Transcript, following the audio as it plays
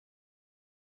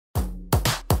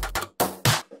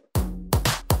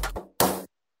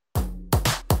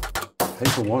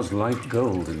Paper was light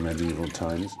gold in medieval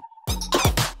times.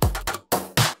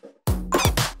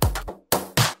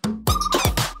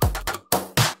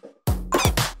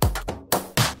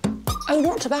 Oh,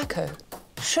 not tobacco.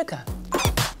 Sugar.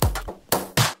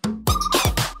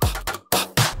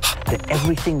 That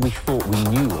everything we thought we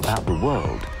knew about the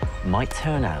world might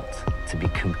turn out to be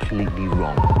completely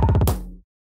wrong.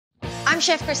 I'm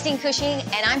Chef Christine Cushing,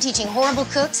 and I'm teaching horrible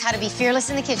cooks how to be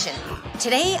fearless in the kitchen.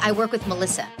 Today, I work with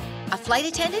Melissa, a flight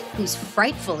attendant who's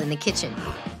frightful in the kitchen.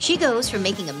 She goes from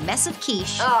making a mess of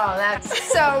quiche... Oh, that's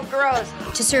so gross.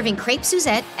 ...to serving crepe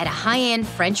Suzette at a high-end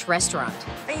French restaurant.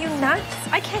 Are you nuts?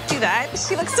 I can't do that.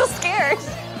 She looks so scared.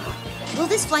 Will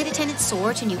this flight attendant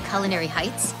soar to new culinary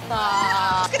heights? It's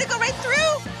gonna go right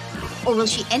through. Or will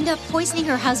she end up poisoning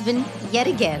her husband yet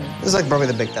again? This is like probably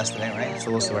the big test today, right?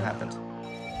 So we'll see what happens.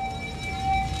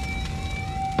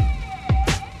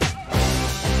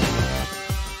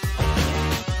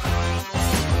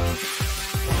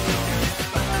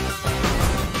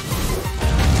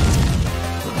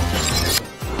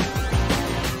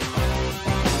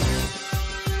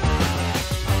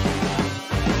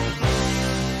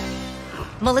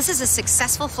 Melissa's a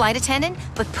successful flight attendant,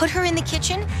 but put her in the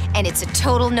kitchen, and it's a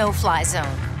total no-fly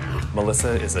zone.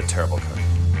 Melissa is a terrible cook.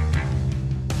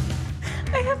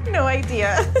 I have no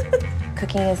idea.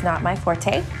 Cooking is not my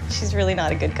forte. She's really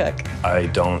not a good cook. I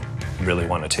don't really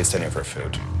want to taste any of her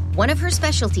food. One of her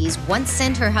specialties once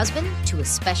sent her husband to a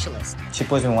specialist. She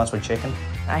poisoned me once with chicken.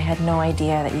 I had no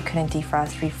idea that you couldn't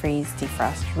defrost,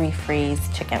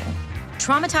 refreeze chicken.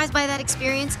 Traumatized by that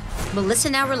experience, Melissa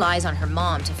now relies on her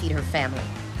mom to feed her family.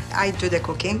 I do the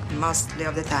cooking mostly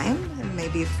of the time,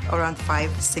 maybe around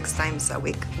 5-6 times a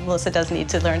week. Melissa does need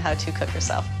to learn how to cook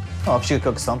herself. Oh, if she could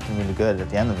cook something really good at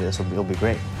the end of this, it'll be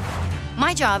great.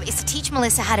 My job is to teach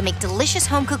Melissa how to make delicious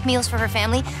home-cooked meals for her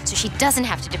family so she doesn't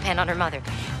have to depend on her mother.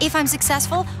 If I'm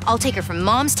successful, I'll take her from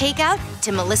Mom's takeout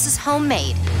to Melissa's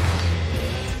homemade.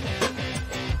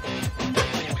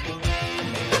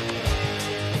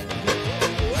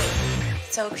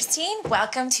 So, Christine,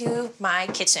 welcome to my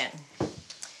kitchen.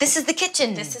 This is the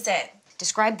kitchen. This is it.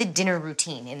 Describe the dinner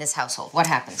routine in this household. What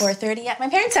happens? 4:30 at my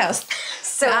parents' house.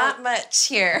 So not much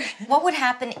here. What would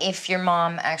happen if your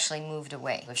mom actually moved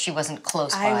away, if she wasn't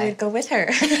close by? I would go with her.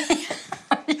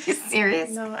 Are you serious?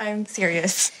 No, I'm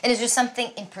serious. And is there something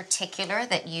in particular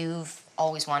that you've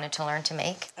always wanted to learn to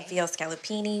make? I feel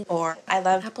scallopini, or I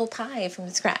love apple pie from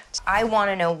scratch. I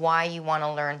want to know why you want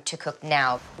to learn to cook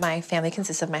now. My family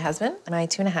consists of my husband, my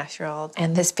 2.5-year-old,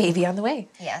 and this baby on the way.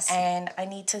 Yes. And I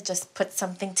need to just put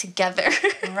something together.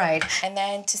 Right. And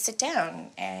then to sit down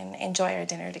and enjoy our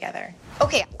dinner together.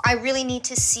 Okay, I really need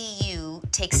to see you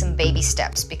take some baby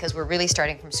steps because we're really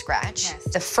starting from scratch. Yes.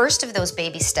 The first of those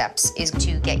baby steps is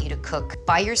to get you to cook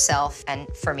by yourself and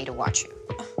for me to watch you.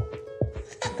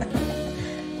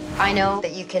 I know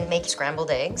that you can make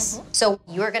scrambled eggs, so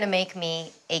you're gonna make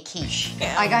me a quiche.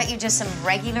 Yeah. I got you just some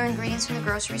regular ingredients from the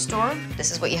grocery store.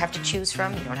 This is what you have to choose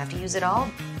from. You don't have to use it all.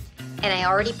 And I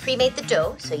already pre-made the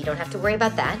dough, so you don't have to worry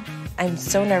about that. I'm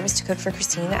so nervous to cook for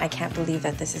Christine. I can't believe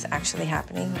that this is actually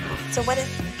happening. So what is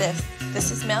this? This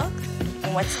is milk?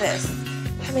 And what's this?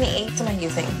 How many eggs am I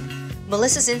using?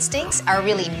 Melissa's instincts are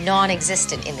really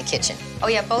non-existent in the kitchen. Oh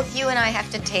yeah, both you and I have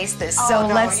to taste this, Oh, so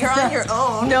no, let's... you're on your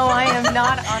own. No, I am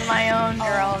not on my own,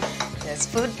 girl. There's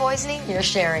food poisoning, you're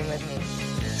sharing with me.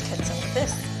 Let's cut some of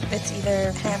this. It's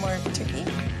either ham or turkey.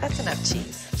 That's enough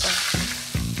cheese.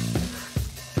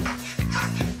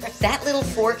 That little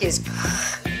fork is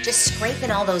just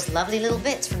scraping all those lovely little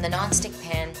bits from the non-stick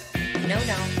pan. No.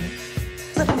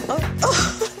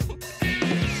 Oh.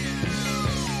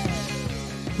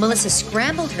 Melissa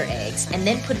scrambled her eggs and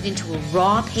then put it into a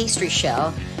raw pastry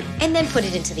shell and then put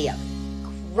it into the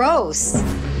oven. Gross.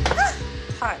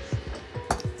 Hot.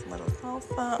 Some little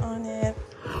salsa on it.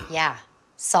 Yeah,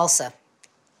 salsa.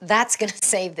 That's gonna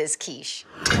save this quiche.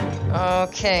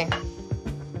 Okay.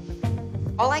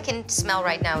 All I can smell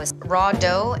right now is raw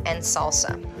dough and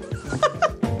salsa.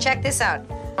 Check this out.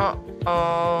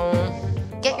 Uh-oh.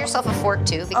 Get yourself a fork,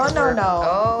 too, because no.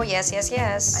 Oh, yes.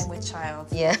 I'm with child.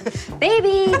 Yeah.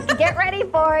 Baby, get ready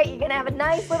for it. You're gonna have a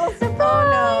nice little surprise.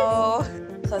 Oh,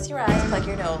 no. Close your eyes, plug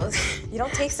your nose. You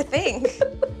don't taste a thing.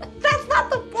 That's not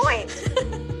the point.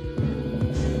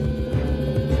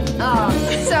 Oh,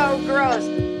 so gross.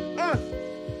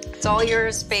 It's all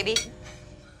yours, baby.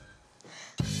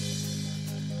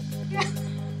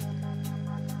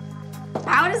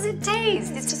 How does it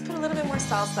taste? Let's just put a little bit more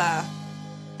salsa.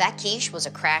 That quiche was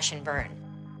a crash and burn.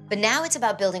 But now it's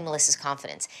about building Melissa's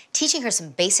confidence, teaching her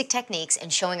some basic techniques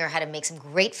and showing her how to make some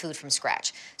great food from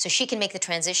scratch so she can make the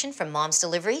transition from Mom's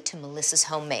delivery to Melissa's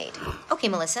homemade. Okay,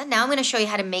 Melissa, now I'm going to show you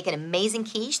how to make an amazing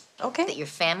quiche that your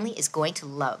family is going to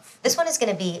love. This one is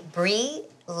going to be brie,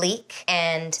 leek,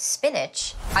 and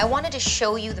spinach. I wanted to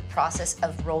show you the process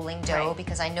of rolling dough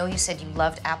because I know you said you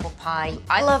loved apple pie.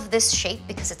 I love this shape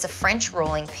because it's a French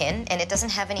rolling pin and it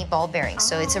doesn't have any ball bearings,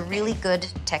 so it's a really good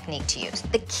technique to use.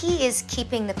 The key is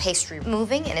keeping the pastry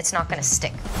moving and it's not gonna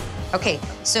stick. Okay,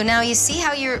 so now you see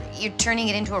how you're turning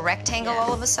it into a rectangle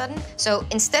all of a sudden? So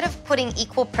instead of putting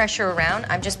equal pressure around,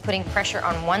 I'm just putting pressure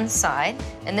on one side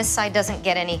and this side doesn't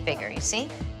get any bigger, you see?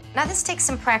 Now this takes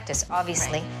some practice,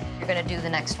 obviously. You're gonna do the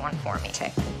next one for me.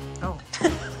 Okay. Oh.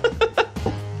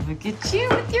 Look at you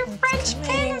with your French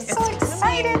pin, I'm so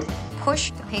excited.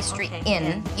 Push the pastry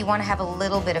in. You wanna have a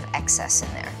little bit of excess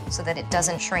in there so that it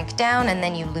doesn't shrink down and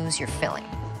then you lose your filling.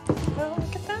 Oh,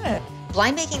 look at that.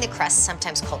 Blind baking the crust,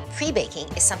 sometimes called pre-baking,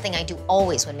 is something I do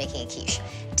always when making a quiche.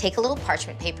 Take a little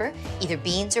parchment paper, either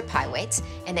beans or pie weights,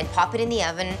 and then pop it in the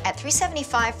oven at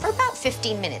 375 for about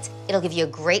 15 minutes. It'll give you a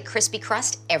great crispy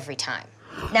crust every time.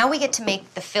 Now we get to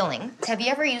make the filling. Have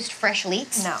you ever used fresh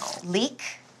leeks? No. Leek?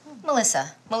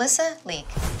 Melissa, leek.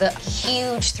 The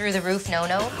huge through-the-roof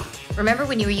no-no. Remember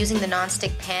when you were using the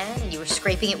non-stick pan and you were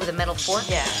scraping it with a metal fork?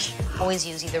 Yeah. Always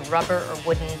use either rubber or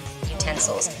wooden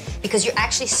utensils because you're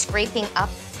actually scraping up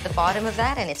the bottom of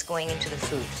that and it's going into the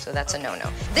food, so that's a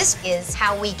no-no. This is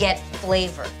how we get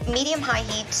flavor. Medium-high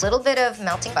heat, little bit of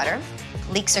melting butter.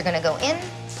 Leeks are gonna go in.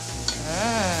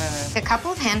 A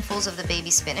couple of handfuls of the baby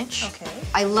spinach. Okay.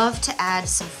 I love to add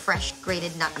some fresh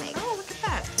grated nutmeg. Oh, look at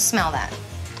that. Smell that.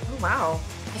 Oh, wow.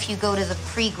 If you go to the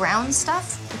pre-ground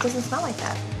stuff, It doesn't smell like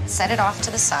that. set it off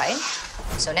to the side.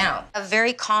 So now, a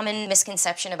very common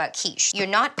misconception about quiche. You're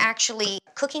not actually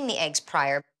cooking the eggs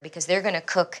prior because they're gonna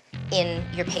cook in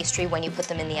your pastry when you put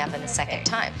them in the oven the second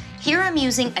time. Here I'm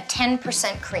using a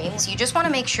 10% cream. So you just wanna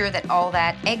make sure that all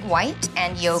that egg white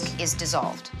and yolk is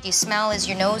dissolved. Do you smell, is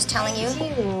your nose telling you?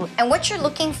 I do. And what you're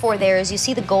looking for there is you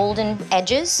see the golden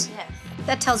edges? Yes.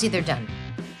 That tells you they're done.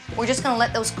 We're just gonna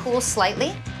let those cool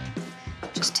slightly.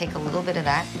 Just take a little bit of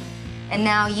that. And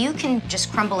now you can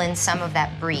just crumble in some of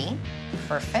that brie.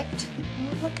 Perfect.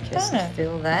 Look at Just that.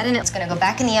 fill that, and it's gonna go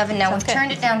back in the oven. Now Sounds we've good.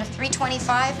 turned it down to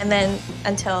 325. And then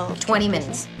until 20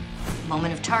 minutes.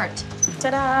 Moment of tart.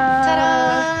 Ta-da!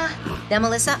 Ta-da! Now,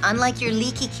 Melissa, unlike your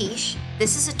leaky quiche,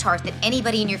 this is a tart that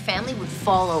anybody in your family would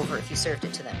fall over if you served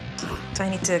it to them. Do I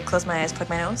need to close my eyes, plug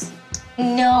my nose?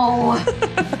 No.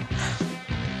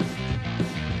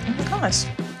 Oh my gosh.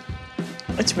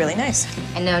 It's really nice.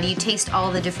 And now, do you taste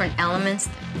all the different elements?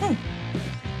 I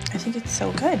think it's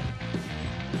so good.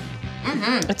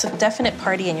 It's a definite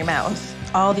party in your mouth.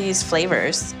 All these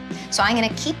flavors. So I'm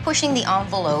gonna keep pushing the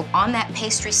envelope on that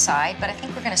pastry side, but I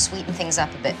think we're gonna sweeten things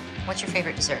up a bit. What's your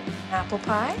favorite dessert? Apple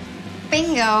pie?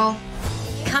 Bingo.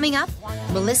 Coming up,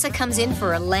 Melissa comes in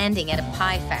for a landing at a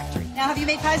pie factory. Now, have you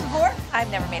made pies before?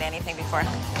 I've never made anything before.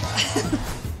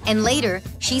 And later,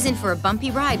 she's in for a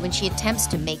bumpy ride when she attempts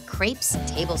to make crepes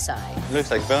tableside.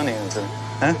 Looks like brownie,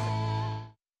 huh?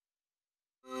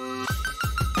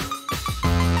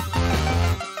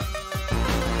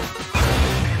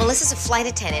 Melissa's a flight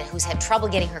attendant who's had trouble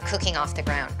getting her cooking off the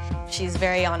ground. She's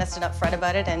very honest and upfront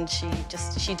about it, and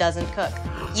she doesn't cook.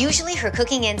 Usually, her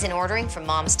cooking ends in ordering from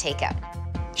Mom's takeout.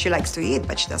 She likes to eat,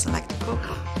 but she doesn't like to cook.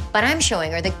 But I'm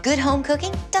showing her that good home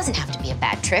cooking doesn't have to be a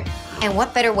bad trip. And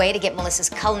what better way to get Melissa's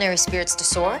culinary spirits to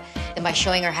soar than by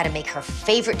showing her how to make her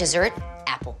favorite dessert,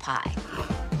 apple pie.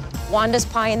 Wanda's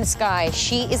Pie in the Sky.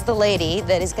 She is the lady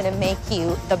that is gonna make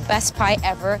you the best pie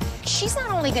ever. She's not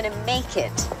only gonna make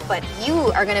it, but you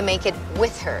are gonna make it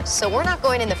with her. So we're not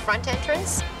going in the front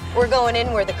entrance, we're going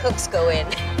in where the cooks go in.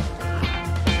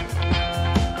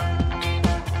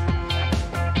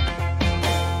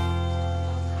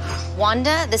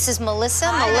 Wanda, this is Melissa.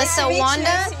 Hi, Melissa, nice to meet you. Wanda.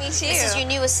 Nice to meet you. This is your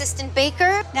new assistant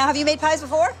baker. Now, have you made pies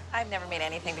before? I've never made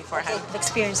anything before. Okay,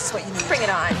 experience is what you need. Bring it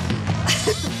on.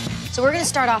 So we're gonna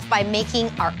start off by making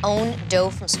our own dough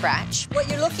from scratch. What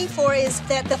you're looking for is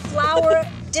that the flour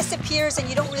disappears and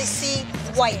you don't really see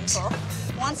white.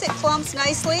 Once it clumps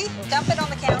nicely, dump it on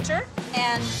the counter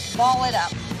and ball it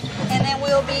up. And then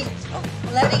we'll be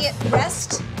letting it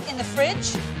rest in the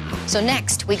fridge. So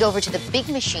next, we go over to the big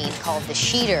machine called the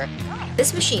sheeter.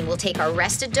 This machine will take our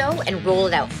rested dough and roll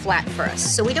it out flat for us,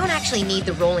 so we don't actually need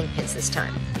the rolling pins this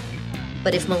time.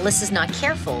 But if Melissa's not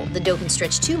careful, the dough can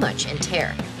stretch too much and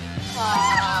tear.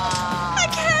 I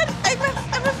can't.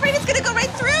 I'm afraid it's gonna go right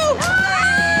through.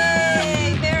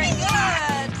 Yay, very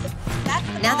good. That's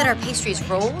the Now that our pastry is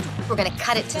rolled, we're gonna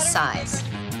cut it to size.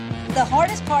 The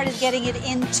hardest part is getting it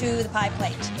into the pie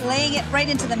plate, laying it right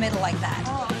into the middle like that,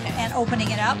 and opening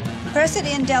it up. Press it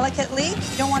in delicately.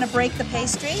 You don't want to break the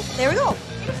pastry. There we go.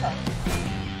 Beautiful.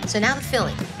 So now the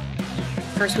filling.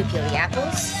 First we peel the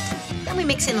apples, then we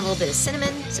mix in a little bit of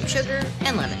cinnamon, some sugar,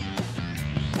 and lemon.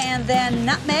 And then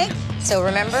nutmeg. So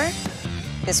remember,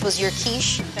 this was your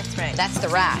quiche. That's right. That's the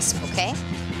rasp, okay?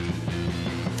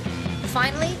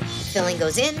 Finally, filling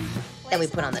goes in, then we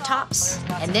put on the tops,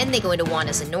 and then they go into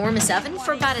Wanda's enormous oven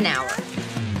for about an hour.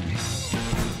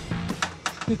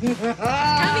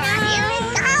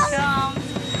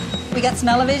 We got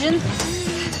smell-o-vision.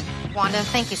 Wanda,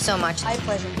 thank you so much. My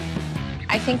pleasure.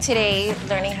 I think today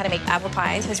learning how to make apple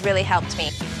pies has really helped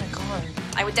me. Oh my God.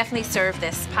 I would definitely serve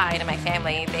this pie to my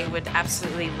family. They would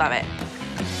absolutely love it.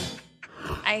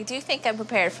 I do think I'm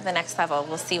prepared for the next level.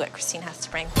 We'll see what Christine has to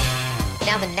bring.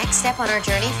 Now the next step on our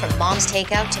journey from Mom's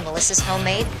takeout to Melissa's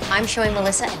homemade, I'm showing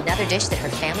Melissa another dish that her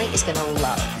family is gonna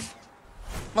love.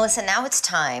 Melissa, now it's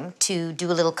time to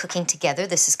do a little cooking together.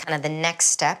 This is kind of the next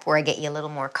step where I get you a little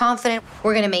more confident.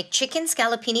 We're gonna make chicken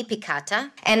scallopini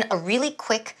piccata and a really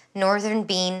quick northern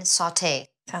bean sauté.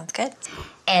 Sounds good.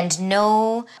 And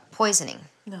no poisoning.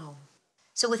 No.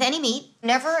 So with any meat,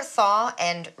 never thaw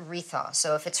and rethaw.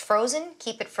 So if it's frozen,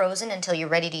 keep it frozen until you're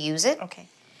ready to use it. Okay.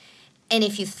 And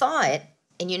if you thaw it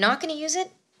and you're not gonna use it,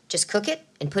 just cook it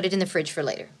and put it in the fridge for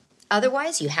later.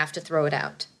 Otherwise, you have to throw it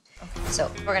out. Okay.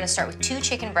 So we're gonna start with 2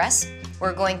 chicken breasts.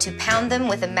 We're going to pound them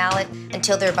with a mallet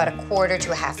until they're about 1/4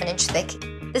 to 1/2 inch thick.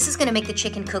 This is gonna make the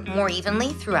chicken cook more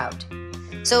evenly throughout.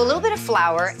 So a little bit of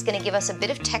flour, it's gonna give us a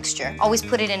bit of texture. Always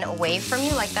put it in away from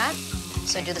you like that.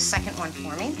 So do the second one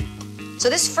for me. So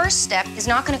this first step is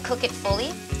not gonna cook it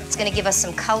fully. It's gonna give us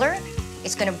some color.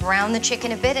 It's gonna brown the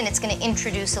chicken a bit, and it's gonna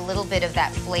introduce a little bit of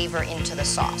that flavor into the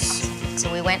sauce.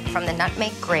 So we went from the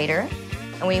nutmeg grater,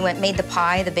 and we made the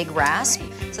pie, the big rasp.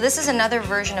 So this is another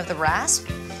version of the rasp.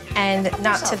 And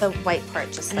not to the white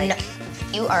part, just like... No,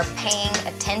 you are paying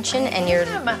attention, and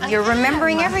you're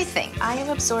remembering everything. I am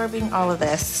absorbing all of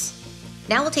this.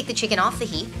 Now we'll take the chicken off the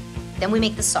heat. Then we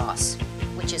make the sauce,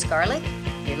 which is garlic,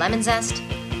 your lemon zest,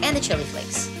 and the chili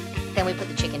flakes. Then we put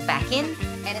the chicken back in,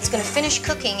 and it's gonna finish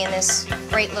cooking in this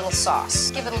great little sauce.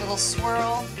 Give it a little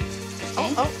swirl.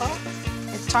 Okay. Oh,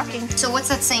 it's talking. So what's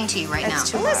that saying to you right now?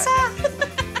 It's too Melissa!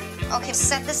 Okay,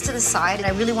 set this to the side, and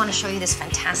I really want to show you this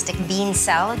fantastic bean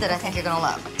salad that I think you're gonna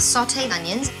love. Sauteed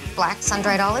onions, black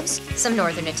sun-dried olives, some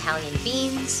northern Italian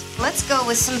beans. Let's go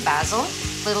with some basil,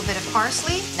 a little bit of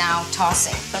parsley. Now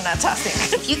tossing. I'm not tossing.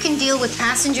 If you can deal with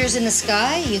passengers in the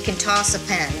sky, you can toss a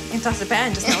pan. You can toss a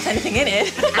pan, just not with anything in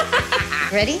it.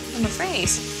 Ready? I'm afraid.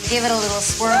 Give it a little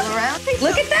swirl around.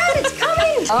 Look at that, it's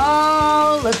coming!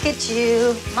 Oh, look at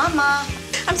you. Mama.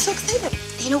 I'm so excited.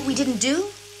 You know what we didn't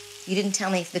do? You didn't tell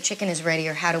me if the chicken is ready,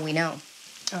 or how do we know?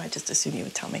 Oh, I just assumed you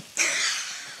would tell me.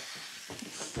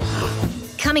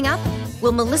 Coming up,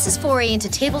 will Melissa's foray into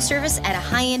table service at a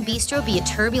high-end bistro be a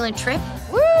turbulent trip?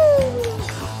 Woo!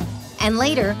 And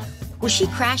later, will she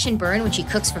crash and burn when she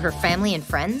cooks for her family and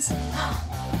friends?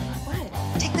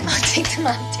 What? Take them out, take them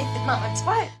out, take them out.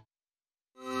 What?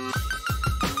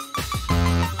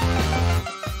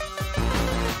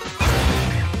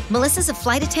 Melissa's a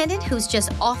flight attendant who's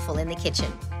just awful in the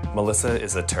kitchen. Melissa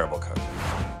is a terrible cook.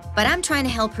 But I'm trying to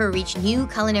help her reach new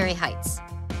culinary heights.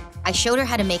 I showed her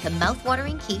how to make a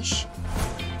mouth-watering quiche,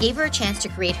 gave her a chance to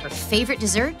create her favorite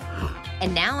dessert,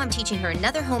 and now I'm teaching her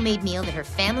another homemade meal that her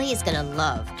family is gonna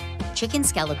love, chicken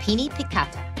scallopini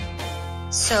piccata.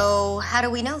 So how do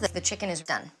we know that the chicken is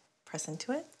done? Press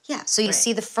into it? Yeah, so you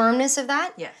see the firmness of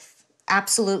that? Yes.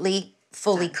 Absolutely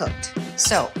fully cooked.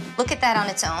 So look at that on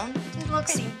its own. It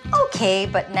looks okay,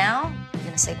 but now I'm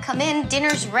gonna say, come in,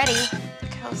 dinner's ready.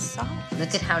 Look how soft.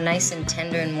 Look at how nice and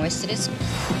tender and moist it is.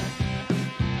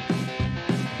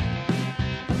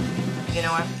 You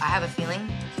know what? I have a feeling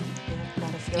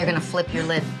you're gonna flip your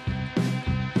lid.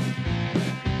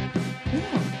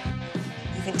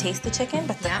 You can taste the chicken,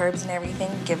 but the herbs and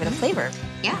everything give it a flavor.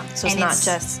 Yeah. So it's not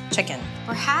just chicken.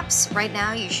 Perhaps right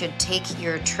now you should take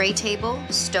your tray table,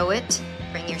 stow it,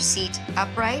 bring your seat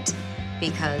upright,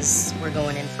 because we're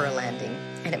going in for a landing,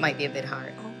 and it might be a bit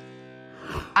hard.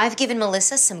 I've given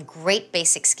Melissa some great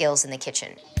basic skills in the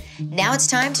kitchen. Now it's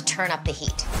time to turn up the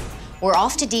heat. We're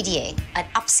off to DDA, an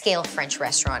upscale French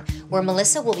restaurant, where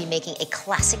Melissa will be making a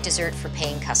classic dessert for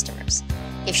paying customers.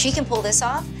 If she can pull this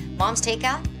off, Mom's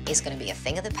Takeout is gonna be a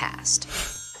thing of the past.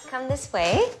 Come this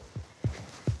way.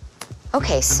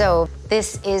 Okay, so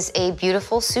this is a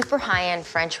beautiful, super high-end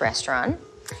French restaurant.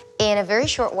 In a very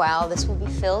short while, this will be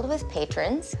filled with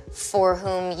patrons for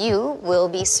whom you will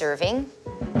be serving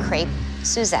Crepe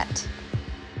Suzette.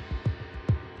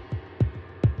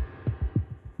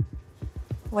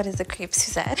 What is a crepe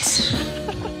Suzette?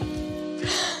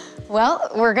 Well,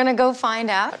 we're gonna go find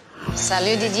out.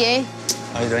 Salut, Didier.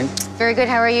 How are you doing? Very good,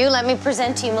 how are you? Let me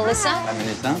present to you Melissa. I'm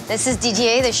Melissa. This is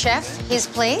Didier, the chef, his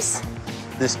place.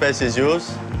 This space is yours.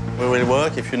 We will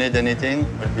work. If you need anything,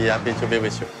 we'll be happy to be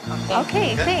with you.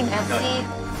 Okay, thanks. Merci.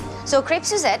 So crepe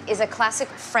Suzette is a classic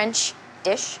French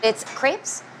dish. It's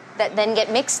crepes that then get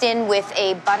mixed in with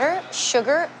a butter,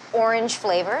 sugar, orange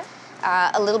flavor,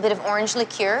 a little bit of orange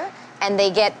liqueur, and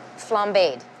they get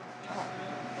flambéed.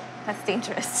 That's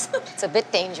dangerous. It's a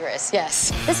bit dangerous,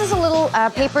 yes. This is a little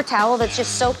paper towel that's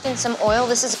just soaked in some oil.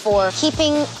 This is for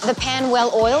keeping the pan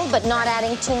well oiled, but not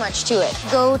adding too much to it.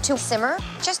 Go to simmer,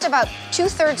 just about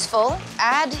 2/3 full.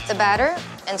 Add the batter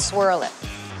and swirl it.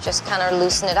 Just kind of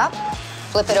loosen it up,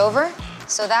 flip it over.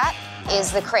 So that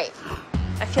is the crepe.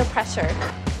 I feel pressured.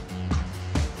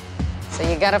 So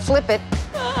you gotta flip it.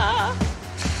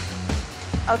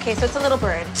 Okay, so it's a little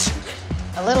burnt.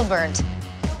 A little burnt.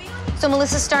 So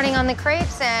Melissa's starting on the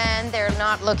crepes and they're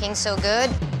not looking so good.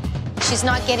 She's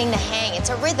not getting the hang. It's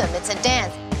a rhythm, it's a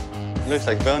dance. It looks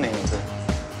like burning.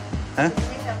 Huh?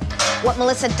 What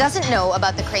Melissa doesn't know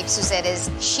about the crepe Suzette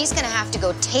is she's gonna have to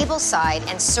go tableside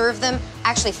and serve them,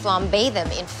 actually flambe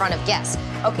them in front of guests.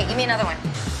 Okay, give me another one.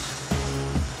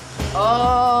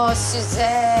 Oh,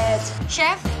 Suzette.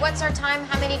 Chef, what's our time?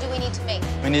 How many do we need to make?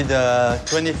 We need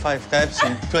 25 taps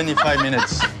in 25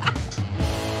 minutes.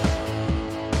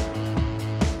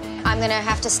 I'm gonna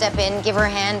have to step in, give her a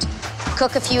hand,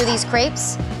 cook a few of these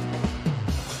crepes.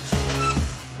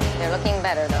 They're looking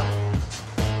better though.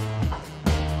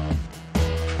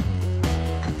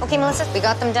 Okay, Melissa, we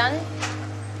got them done.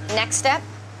 Next step,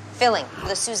 filling.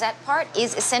 The Suzette part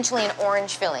is essentially an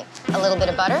orange filling. A little bit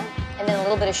of butter and then a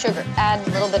little bit of sugar. Add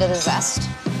a little bit of the zest,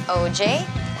 OJ,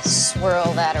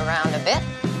 swirl that around a bit.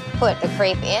 Put the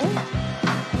crepe in,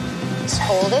 just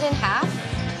fold it in half,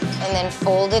 and then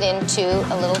fold it into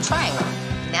a little triangle.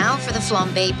 Now for the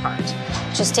flambé part.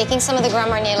 Just taking some of the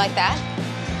Grand Marnier like that.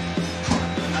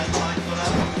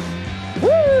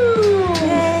 Woo!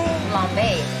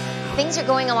 Flambé. Things are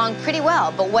going along pretty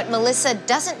well, but what Melissa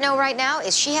doesn't know right now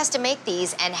is she has to make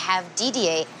these and have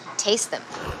Didier taste them.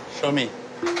 Show me.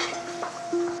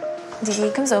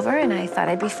 Didier comes over and I thought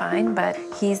I'd be fine, but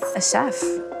he's a chef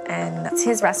and it's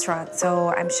his restaurant,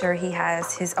 so I'm sure he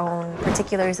has his own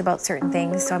particulars about certain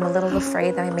things, so I'm a little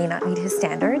afraid that I may not meet his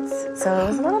standards. So it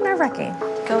was a little nerve-wracking.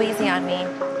 Go easy on me.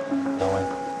 No way.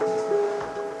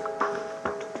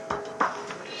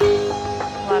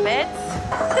 Love it.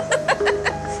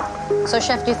 So,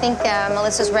 Chef, do you think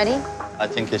Melissa's ready? I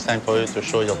think it's time for you to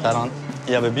show your talent.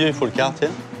 You have a beautiful cart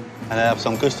here, and I have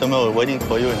some customers waiting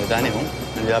for you in the dining room,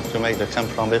 and you have to make the crème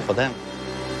flambée for them.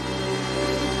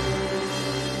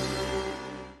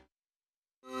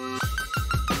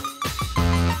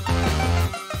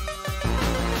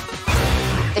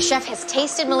 The chef has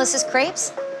tasted Melissa's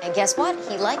crepes, and guess what?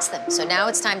 He likes them. So now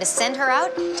it's time to send her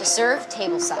out to serve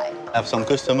tableside. I have some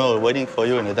customers waiting for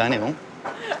you in the dining room,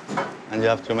 and you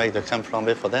have to make the crème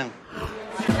flambée for them.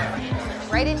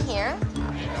 Right in here.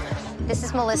 This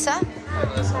is Melissa.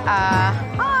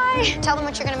 Hi. Tell them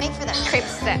what you're gonna make for them. Crepe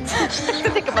Suzette.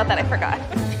 Think about that, I forgot.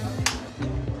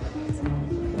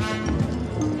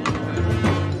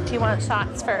 Do you want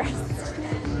shots first?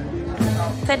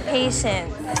 Said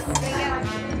patience.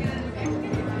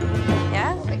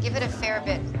 Yeah? But give it a fair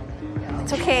bit.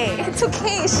 It's okay. It's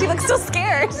okay. She looks so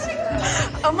scared.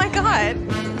 Oh my God.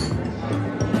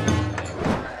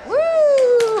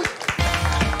 Woo!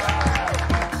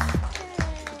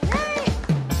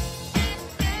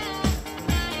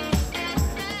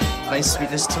 Nice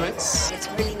sweetness to it. It's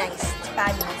really nice. It's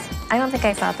fabulous. I don't think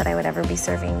I thought that I would ever be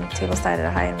serving tableside at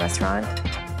a high-end restaurant.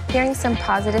 Hearing some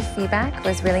positive feedback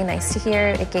was really nice to hear.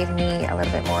 It gave me a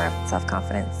little bit more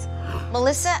self-confidence.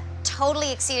 Melissa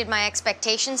totally exceeded my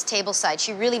expectations tableside.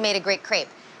 She really made a great crepe.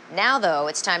 Now, though,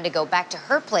 it's time to go back to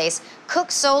her place,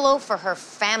 cook solo for her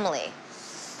family.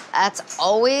 That's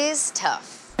always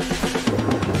tough.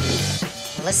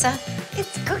 Melissa,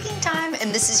 it's cooking time,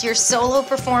 and this is your solo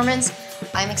performance.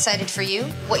 I'm excited for you.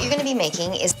 What you're gonna be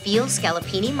making is veal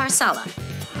scallopini marsala.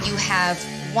 You have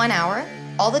 1 hour.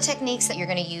 All the techniques that you're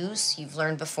gonna use, you've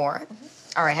learned before.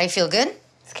 All right, how you feel, good?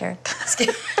 Scared.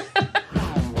 Scared.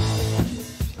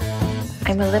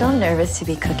 I'm a little nervous to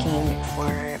be cooking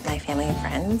for my family and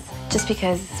friends, just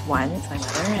because one, it's my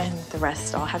mother, and the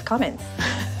rest all have comments.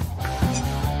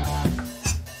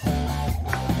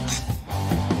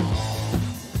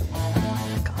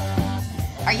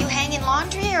 Are you hanging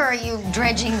laundry or are you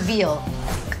dredging veal?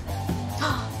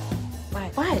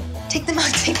 What? Take them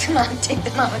out, take them out, take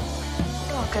them out.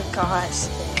 Oh, good gosh.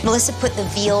 Melissa put the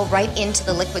veal right into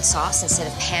the liquid sauce instead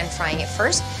of pan frying it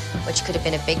first, which could have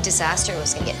been a big disaster. It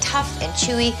was gonna get tough and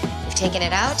chewy. We've taken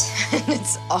it out, and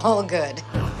it's all good.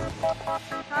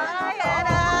 Hi,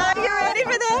 Anna. You ready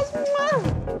for this?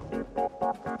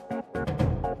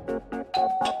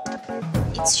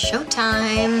 It's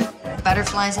showtime.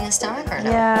 Butterflies in the stomach or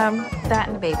no? Yeah, that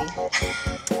and the baby.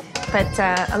 But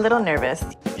a little nervous.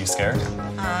 You scared?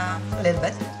 A little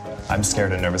bit. I'm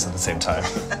scared and nervous at the same time.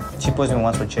 She posed me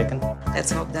once with chicken. Let's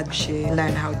hope that she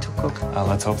learn how to cook.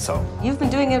 Let's hope so. You've been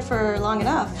doing it for long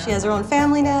enough. She has her own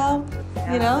family now.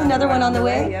 You know, another one on the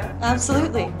way.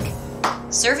 Absolutely.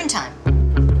 Serving time.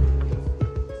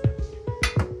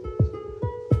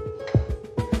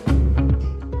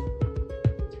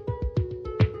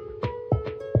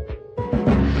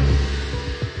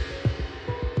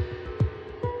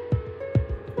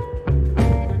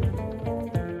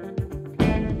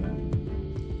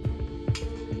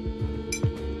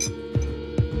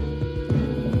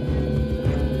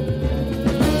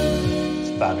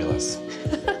 Fabulous.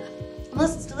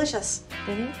 Melissa, it's delicious.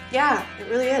 Really? Yeah, it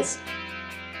really is.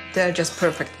 They're just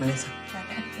perfect, Melissa.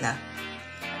 Yeah.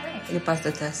 You passed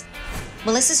the test.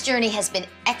 Melissa's journey has been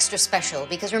extra special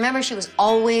because remember, she was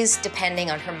always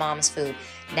depending on her mom's food.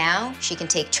 Now she can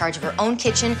take charge of her own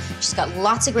kitchen. She's got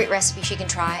lots of great recipes she can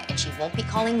try, and she won't be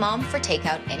calling mom for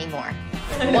takeout anymore.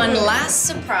 One last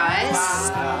surprise.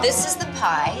 Wow. This is the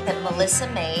pie that Melissa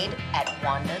made at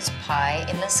Wanda's Pie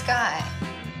in the Sky.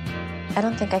 I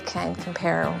don't think I can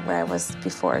compare where I was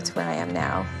before to where I am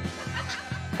now.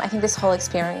 I think this whole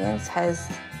experience has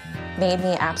made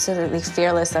me absolutely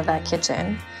fearless of that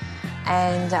kitchen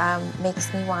and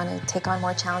makes me want to take on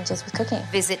more challenges with cooking.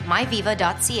 Visit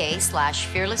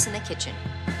myviva.ca/fearlessinthekitchen.